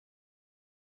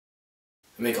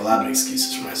I make a lot of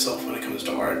excuses for myself when it comes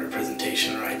to art or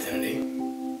presentation or identity.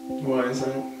 Why is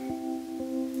that?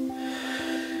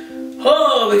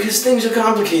 Oh, because things are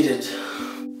complicated.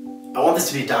 I want this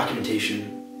to be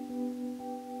documentation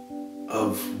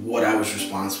of what I was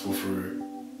responsible for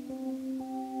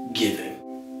giving.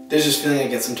 There's this feeling I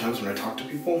get sometimes when I talk to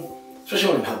people,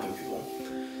 especially when I'm helping people.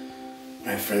 When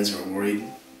I have friends who are worried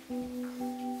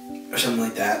or something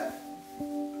like that,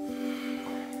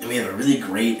 and we have a really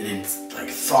great and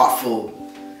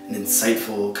thoughtful and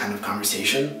insightful kind of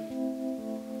conversation,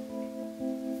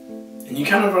 and you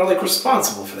kind of are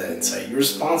responsible for that insight. You're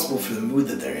responsible for the mood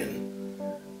that they're in.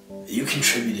 You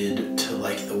contributed to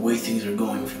the way things are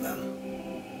going for them,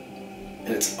 and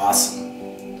it's awesome.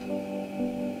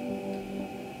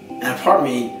 And a part of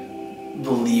me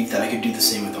believed that I could do the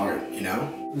same with art, you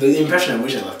know? The impression I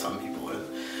wish I left on people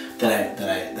that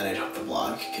I'd hope the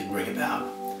blog could bring about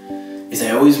is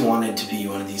I always wanted to be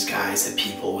one of these guys that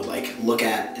people would look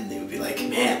at and they would be like,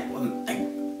 man,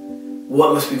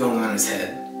 what must be going on in his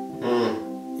head?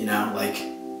 You know,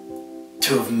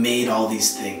 to have made all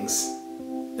these things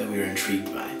that we were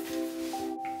intrigued by.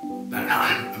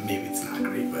 I don't know, maybe it's not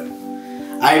great, but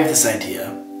I have this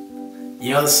idea. You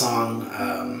know the song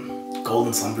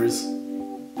Golden Slumbers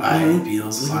by the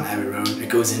Beatles? It's on Abbey Road. It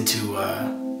goes into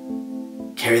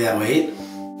Carry That Weight.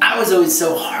 I was always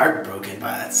so heartbroken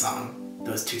by that song,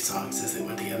 those two songs as they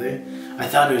went together. I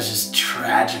thought it was just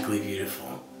tragically beautiful.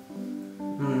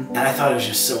 And I thought it was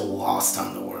just so lost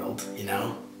on the world, you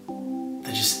know?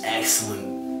 The just excellent,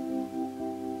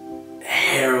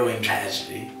 harrowing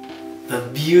tragedy. The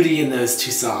beauty in those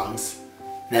two songs,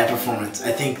 that performance,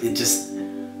 I think it just,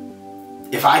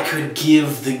 if I could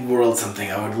give the world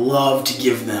something, I would love to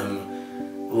give them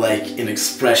an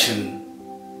expression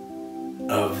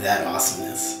of that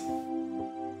awesomeness.